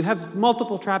 So you have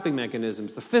multiple trapping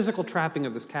mechanisms, the physical trapping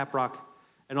of this caprock,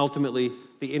 and ultimately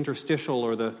the interstitial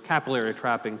or the capillary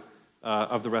trapping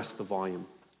of the rest of the volume.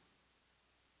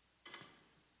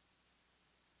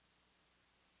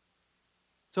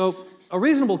 So a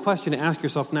reasonable question to ask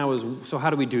yourself now is, so how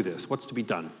do we do this? What's to be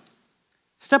done?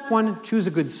 Step one, choose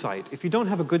a good site. If you don't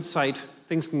have a good site,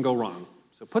 things can go wrong.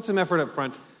 So put some effort up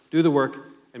front, do the work,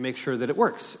 and make sure that it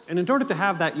works. And in order to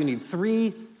have that, you need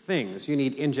three things. You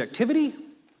need injectivity.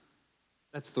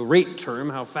 That's the rate term.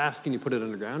 How fast can you put it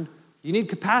underground? You need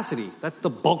capacity. That's the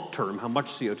bulk term. How much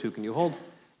CO2 can you hold?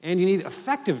 And you need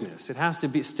effectiveness. It has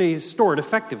to stay stored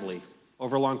effectively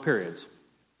over long periods.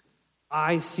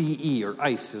 ICE, or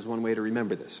ICE, is one way to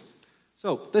remember this.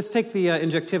 So let's take the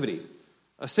injectivity.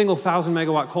 A single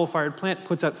 1,000-megawatt coal-fired plant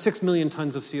puts out 6 million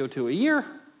tons of CO2 a year.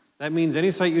 That means any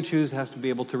site you choose has to be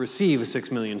able to receive 6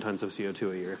 million tons of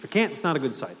CO2 a year. If it can't, it's not a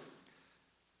good site.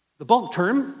 The bulk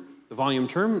term, the volume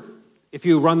term, if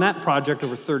you run that project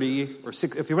over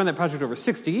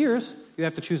 60 years, you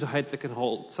have to choose a site that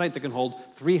can hold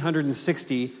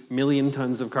 360 million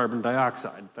tons of carbon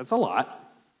dioxide. That's a lot.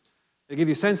 To give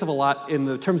you a sense of a lot, in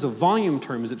the terms of volume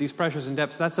terms, at these pressures and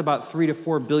depths, that's about 3 to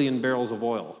 4 billion barrels of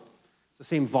oil. It's the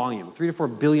same volume, 3 to 4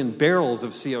 billion barrels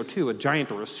of CO2, a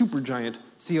giant or a supergiant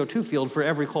CO2 field for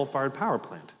every coal-fired power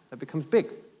plant. That becomes big.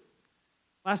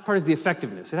 Last part is the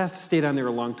effectiveness. It has to stay down there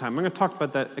a long time. I'm going to talk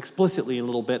about that explicitly in a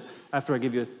little bit after I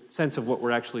give you a sense of what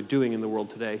we're actually doing in the world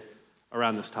today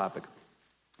around this topic.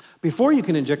 Before you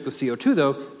can inject the CO2,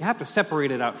 though, you have to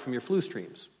separate it out from your flue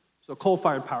streams. So a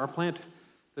coal-fired power plant,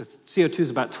 the CO2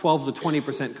 is about 12 to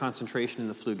 20% concentration in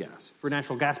the flue gas. For a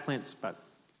natural gas plant, it's about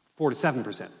 4 to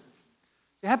 7%.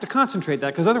 You have to concentrate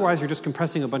that, because otherwise you're just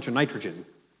compressing a bunch of nitrogen.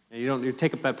 And you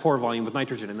take up that pore volume with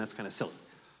nitrogen, and that's kind of silly.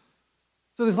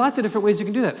 So there's lots of different ways you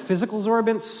can do that. Physical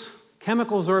sorbents,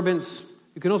 chemical sorbents.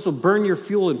 You can also burn your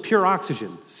fuel in pure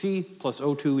oxygen. C plus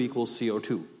O2 equals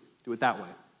CO2. Do it that way.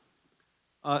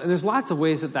 And there's lots of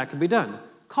ways that can be done.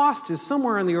 Cost is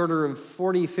somewhere on the order of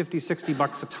 40, 50, 60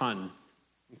 bucks a ton.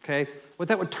 Okay? What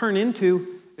that would turn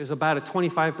into is about a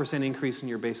 25% increase in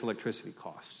your base electricity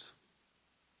costs.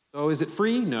 So is it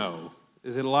free? No.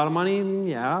 Is it a lot of money?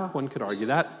 Yeah, one could argue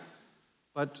that.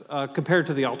 But compared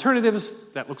to the alternatives,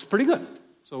 that looks pretty good.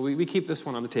 So we keep this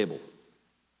one on the table.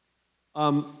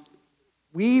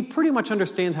 We pretty much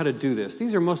understand how to do this.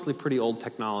 These are mostly pretty old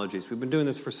technologies. We've been doing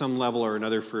this for some level or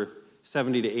another for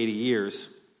 70 to 80 years.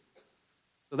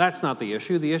 So that's not the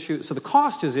issue. So the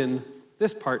cost is in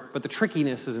this part, but the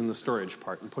trickiness is in the storage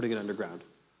part and putting it underground.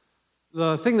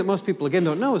 The thing that most people, again,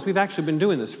 don't know is we've actually been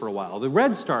doing this for a while. The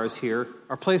red stars here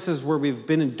are places where we've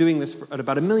been doing this at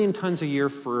about 1 million tons a year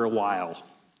for a while.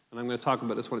 And I'm going to talk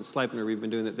about this one at Sleipner. We've been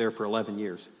doing it there for 11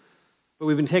 years. But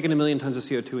we've been taking 1 million tons of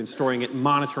CO2 and storing it and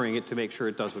monitoring it to make sure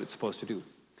it does what it's supposed to do.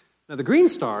 Now, the green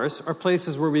stars are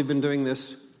places where we've been doing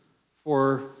this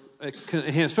for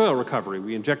enhanced oil recovery.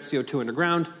 We inject CO2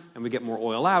 underground, and we get more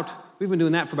oil out. We've been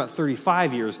doing that for about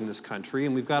 35 years in this country,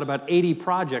 and we've got about 80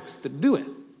 projects that do it.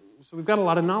 So we've got a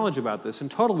lot of knowledge about this. In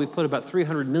total, we've put about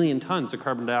 300 million tons of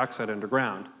carbon dioxide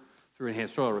underground through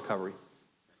enhanced oil recovery.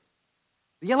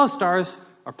 The yellow stars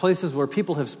are places where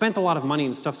people have spent a lot of money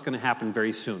and stuff's going to happen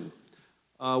very soon.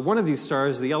 One of these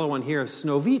stars, the yellow one here,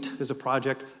 Snøhvit, is a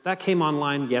project that came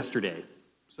online yesterday.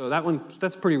 So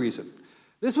that's pretty recent.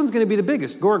 This one's going to be the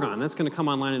biggest, Gorgon. That's going to come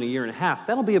online in a year and a half.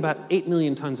 That'll be about 8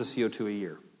 million tons of CO2 a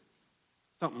year.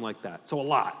 Something like that. So a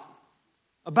lot.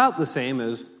 About the same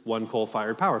as one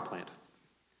coal-fired power plant.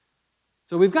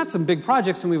 So we've got some big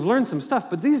projects and we've learned some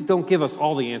stuff, but these don't give us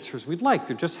all the answers we'd like.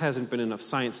 There just hasn't been enough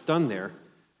science done there.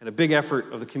 And a big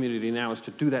effort of the community now is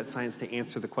to do that science to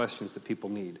answer the questions that people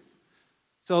need.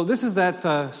 So this is that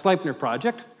Sleipner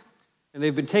project. And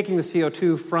they've been taking the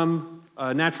CO2 from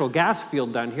a natural gas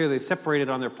field down here. They separate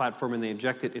it on their platform and they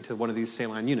inject it into one of these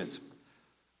saline units.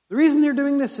 The reason they're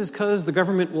doing this is because the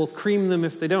government will cream them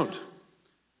if they don't.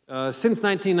 Since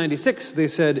 1996, they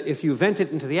said if you vent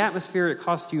it into the atmosphere, it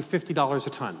costs you $50 a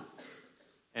ton.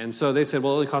 And so they said,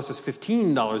 well, it only costs us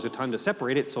 $15 a ton to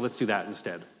separate it, so let's do that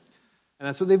instead. And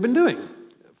that's what they've been doing.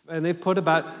 And they've put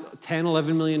about 10,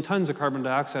 11 million tons of carbon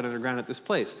dioxide underground at this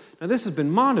place. Now, this has been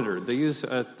monitored. They use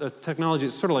a technology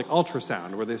that's sort of like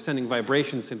ultrasound, where they're sending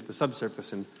vibrations into the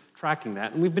subsurface and tracking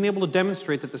that. And we've been able to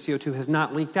demonstrate that the CO2 has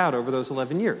not leaked out over those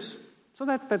 11 years. So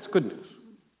that's good news.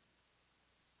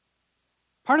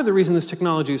 Part of the reason this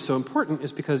technology is so important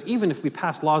is because even if we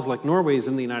pass laws like Norway's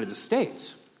in the United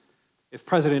States, if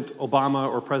President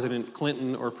Obama or President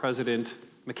Clinton or President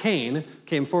McCain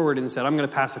came forward and said, I'm going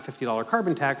to pass a $50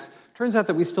 carbon tax, turns out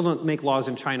that we still don't make laws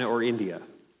in China or India.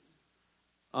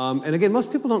 And again,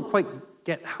 most people don't quite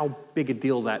get how big a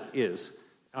deal that is.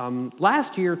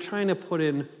 Last year, China put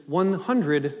in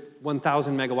 1,000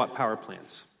 megawatt power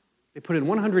plants. They put in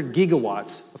 100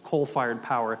 gigawatts of coal-fired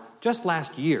power just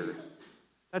last year.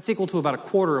 That's equal to about a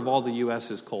quarter of all the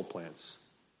U.S.'s coal plants.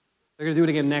 They're going to do it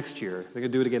again next year. They're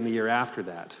going to do it again the year after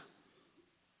that.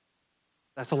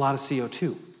 That's a lot of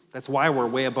CO2. That's why we're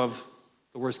way above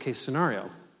the worst-case scenario.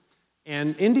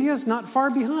 And India's not far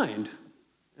behind,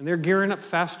 and they're gearing up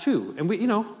fast too. And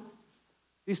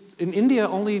in India,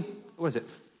 only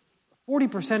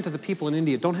 40% of the people in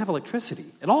India don't have electricity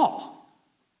at all.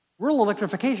 Rural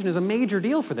electrification is a major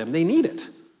deal for them. They need it.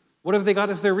 What have they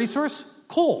got as their resource?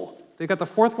 Coal. They've got the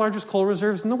 4th largest coal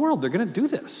reserves in the world. They're going to do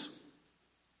this.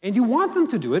 And you want them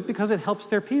to do it because it helps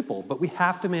their people, but we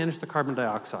have to manage the carbon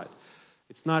dioxide.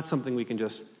 It's not something we can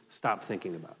just stop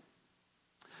thinking about.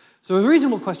 So a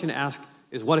reasonable question to ask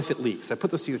is, what if it leaks? I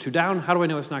put the CO2 down. How do I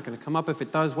know it's not going to come up? If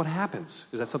it does, what happens?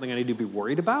 Is that something I need to be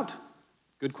worried about?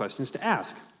 Good questions to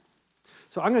ask.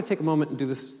 So I'm going to take a moment and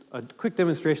do a quick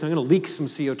demonstration. I'm going to leak some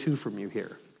CO2 from you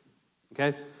here.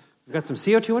 Okay? We've got some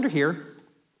CO2 under here.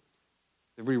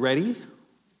 Everybody ready?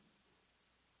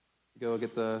 Go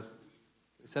get the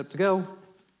set up to go.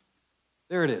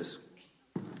 There it is.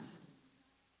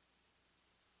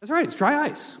 That's right, it's dry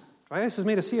ice. Dry ice is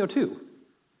made of CO2.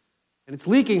 And it's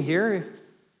leaking here.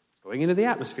 It's going into the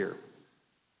atmosphere.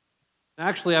 Now,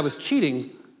 actually, I was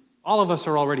cheating. All of us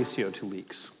are already CO2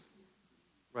 leaks.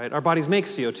 Right? Our bodies make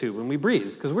CO2 when we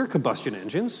breathe, because we're combustion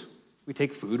engines. We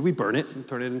take food, we burn it, and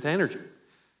turn it into energy.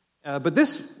 But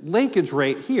this leakage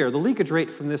rate here, the leakage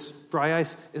rate from this dry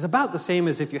ice, is about the same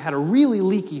as if you had a really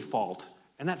leaky fault,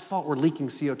 and that fault were leaking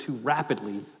CO2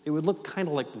 rapidly. It would look kind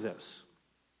of like this.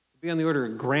 It would be on the order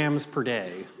of grams per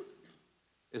day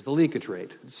is the leakage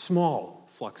rate. It's small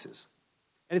fluxes.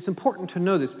 And it's important to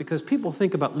know this because people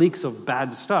think about leaks of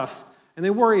bad stuff, and they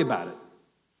worry about it.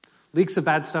 Leaks of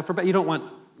bad stuff are bad. You don't want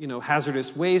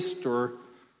hazardous waste or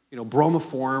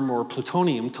bromoform or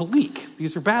plutonium to leak.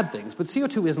 These are bad things. But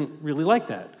CO2 isn't really like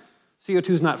that. CO2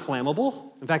 is not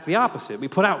flammable. In fact, the opposite. We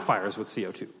put out fires with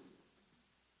CO2.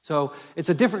 So it's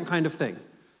a different kind of thing.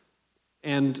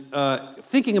 And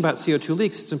thinking about CO2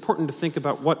 leaks, it's important to think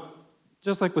about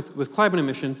just like with climate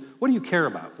emission, what do you care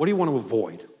about? What do you want to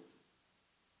avoid?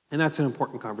 And that's an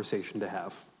important conversation to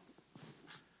have.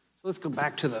 So let's go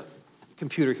back to the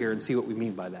computer here and see what we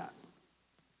mean by that.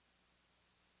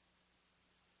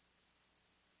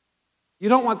 You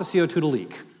don't want the CO2 to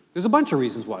leak. There's a bunch of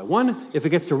reasons why. One, if it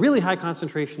gets to really high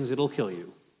concentrations, it'll kill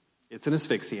you. It's an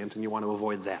asphyxiant, and you want to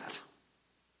avoid that.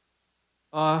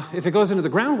 If it goes into the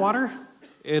groundwater,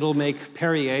 it'll make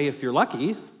Perrier if you're lucky,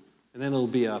 and then it'll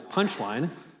be a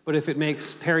punchline. But if it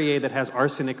makes Perrier that has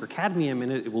arsenic or cadmium in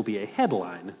it, it will be a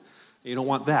headline. You don't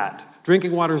want that.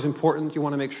 Drinking water is important. You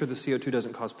want to make sure the CO2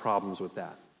 doesn't cause problems with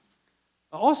that.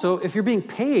 Also, if you're being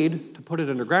paid to put it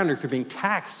underground, or if you're being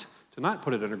taxed to not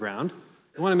put it underground,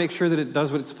 you want to make sure that it does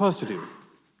what it's supposed to do.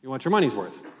 You want your money's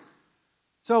worth.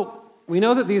 So we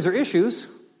know that these are issues.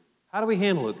 How do we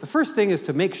handle it? The first thing is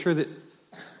to make sure that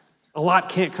a lot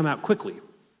can't come out quickly.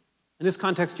 In this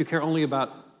context, you care only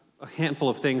about a handful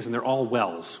of things, and they're all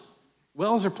wells.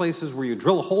 Wells are places where you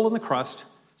drill a hole in the crust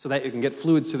so that you can get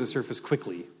fluids to the surface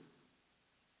quickly.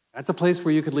 That's a place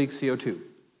where you could leak CO2.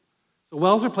 So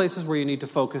wells are places where you need to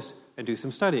focus and do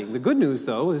some studying. The good news,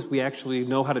 though, is we actually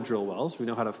know how to drill wells. We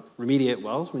know how to remediate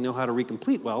wells. We know how to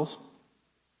recomplete wells.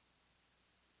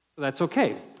 So that's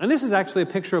okay. And this is actually a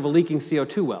picture of a leaking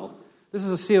CO2 well. This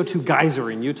is a CO2 geyser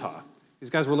in Utah. These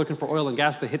guys were looking for oil and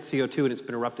gas that hit CO2, and it's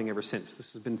been erupting ever since.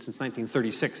 This has been since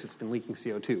 1936. It's been leaking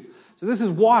CO2. So this is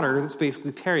water that's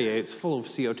basically Perrier. It's full of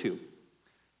CO2.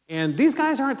 And these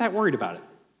guys aren't that worried about it.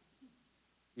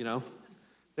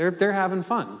 They're having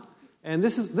fun. And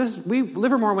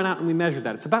Livermore went out and we measured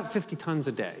that. It's about 50 tons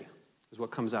a day is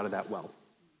what comes out of that well.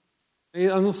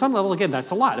 And on some level, again, that's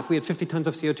a lot. If we had 50 tons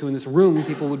of CO2 in this room,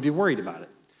 people would be worried about it.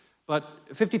 But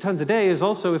 50 tons a day is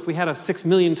also, if we had a 6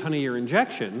 million ton a year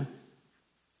injection,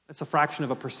 that's a fraction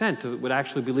of a percent that would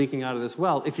actually be leaking out of this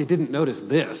well if you didn't notice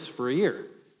this for a year.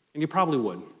 And you probably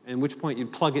would, at which point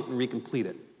you'd plug it and recomplete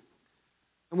it.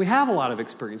 And we have a lot of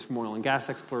experience from oil and gas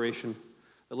exploration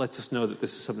that lets us know that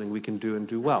this is something we can do and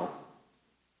do well.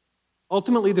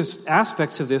 Ultimately, there's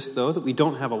aspects of this, though, that we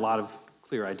don't have a lot of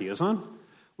clear ideas on.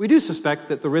 We do suspect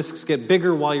that the risks get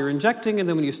bigger while you're injecting, and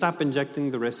then when you stop injecting,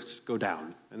 the risks go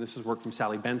down. And this is work from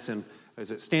Sally Benson,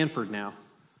 who's at Stanford now.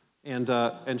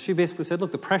 And she basically said,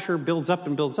 look, the pressure builds up,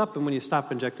 and when you stop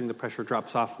injecting, the pressure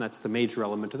drops off, and that's the major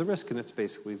element of the risk, and that's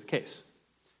basically the case.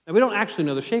 Now, we don't actually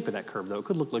know the shape of that curve, though. It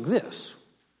could look like this,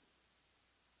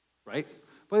 right?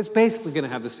 But it's basically going to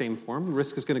have the same form. The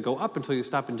risk is going to go up until you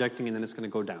stop injecting, and then it's going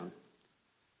to go down.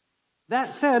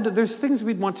 That said, there's things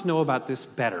we'd want to know about this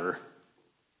better.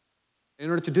 In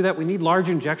order to do that, we need large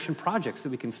injection projects that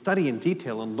we can study in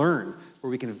detail and learn, where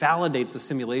we can validate the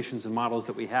simulations and models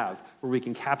that we have, where we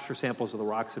can capture samples of the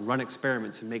rocks and run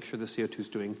experiments and make sure the CO2 is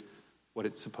doing what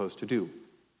it's supposed to do.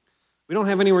 We don't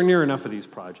have anywhere near enough of these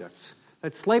projects.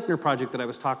 That Sleipner project that I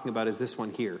was talking about is this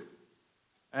one here.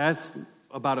 That's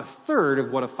about a third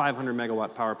of what a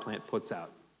 500-megawatt power plant puts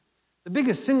out. The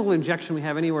biggest single injection we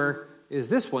have anywhere is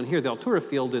this one here, the Altura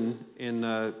field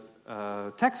in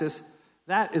Texas.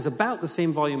 That is about the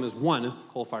same volume as one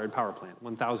coal-fired power plant,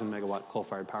 1,000-megawatt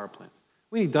coal-fired power plant.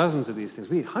 We need dozens of these things.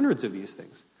 We need hundreds of these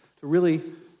things to really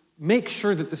make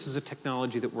sure that this is a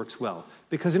technology that works well.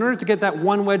 Because in order to get that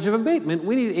one wedge of abatement,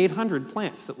 we need 800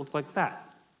 plants that look like that.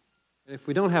 And if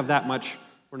we don't have that much,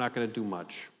 we're not going to do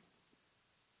much.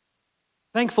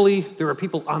 Thankfully, there are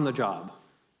people on the job.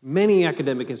 Many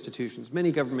academic institutions,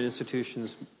 many government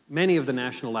institutions, many of the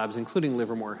national labs, including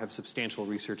Livermore, have substantial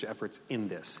research efforts in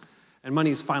this. And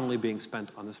money is finally being spent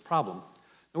on this problem.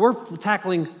 Now, we're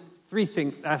tackling three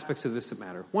aspects of this that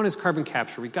matter. One is carbon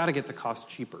capture. We've got to get the cost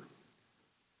cheaper,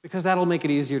 because that'll make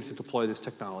it easier to deploy this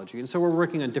technology. And so we're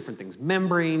working on different things: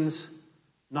 membranes,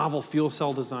 novel fuel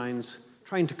cell designs,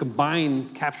 trying to combine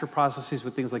capture processes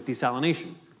with things like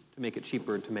desalination to make it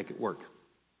cheaper and to make it work.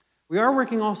 We are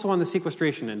working also on the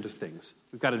sequestration end of things.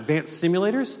 We've got advanced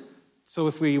simulators. So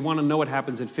if we want to know what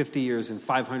happens in 50 years, in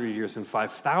 500 years, in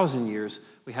 5,000 years,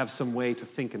 we have some way to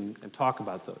think and talk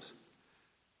about those.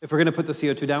 If we're going to put the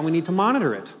CO2 down, we need to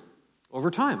monitor it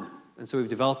over time. And so we've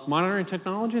developed monitoring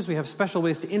technologies. We have special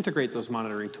ways to integrate those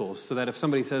monitoring tools so that if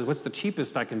somebody says, what's the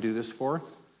cheapest I can do this for,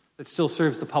 that still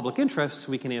serves the public interest,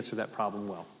 so we can answer that problem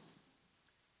well.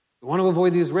 We want to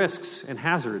avoid these risks and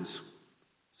hazards.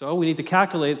 So we need to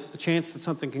calculate the chance that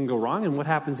something can go wrong and what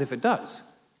happens if it does.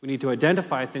 We need to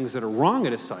identify things that are wrong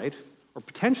at a site, or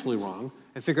potentially wrong,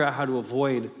 and figure out how to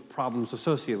avoid problems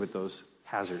associated with those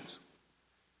hazards.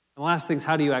 And the last thing is,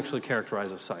 how do you actually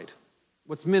characterize a site?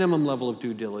 What's minimum level of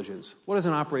due diligence? What does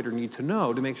an operator need to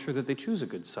know to make sure that they choose a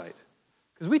good site?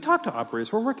 Because we talk to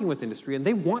operators, we're working with industry, and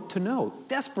they want to know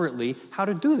desperately how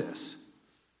to do this.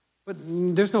 But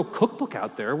there's no cookbook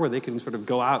out there where they can sort of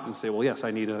go out and say, well, yes,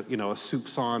 I need a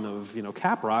soupçon of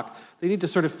cap rock. They need to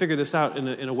sort of figure this out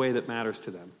in a way that matters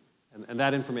to them. And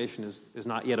that information is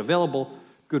not yet available.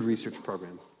 Good research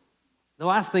program. The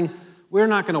last thing, we're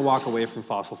not going to walk away from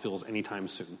fossil fuels anytime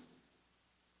soon.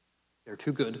 They're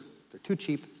too good, they're too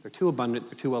cheap, they're too abundant,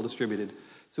 they're too well distributed.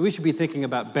 So we should be thinking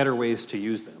about better ways to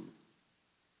use them.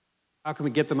 How can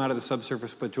we get them out of the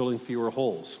subsurface by drilling fewer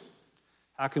holes?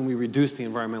 How can we reduce the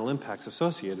environmental impacts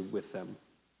associated with them?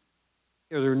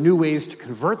 There are new ways to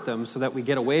convert them so that we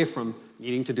get away from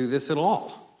needing to do this at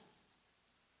all.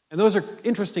 And those are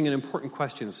interesting and important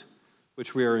questions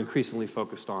which we are increasingly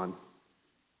focused on. So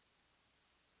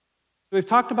we've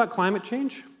talked about climate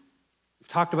change. We've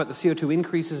talked about the CO2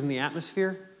 increases in the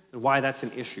atmosphere and why that's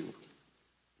an issue.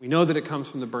 We know that it comes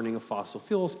from the burning of fossil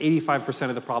fuels. 85%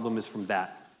 of the problem is from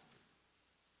that.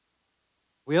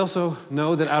 We also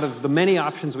know that out of the many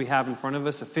options we have in front of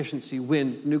us, efficiency,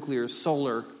 wind, nuclear,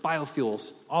 solar,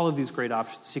 biofuels, all of these great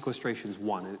options, sequestration is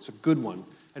one, and it's a good one,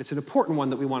 and it's an important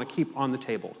one that we want to keep on the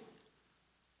table.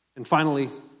 And finally,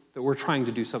 that we're trying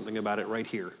to do something about it right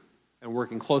here, and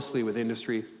working closely with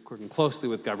industry, working closely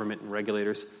with government and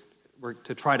regulators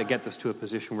to try to get this to a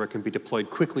position where it can be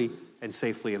deployed quickly and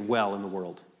safely and well in the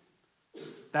world.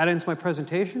 That ends my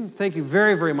presentation. Thank you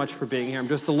very, very much for being here. I'm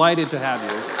just delighted to have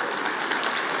you.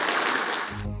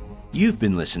 You've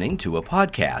been listening to a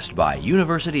podcast by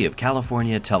University of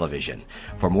California Television.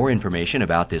 For more information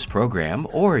about this program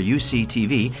or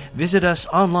UCTV, visit us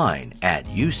online at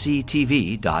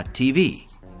uctv.tv.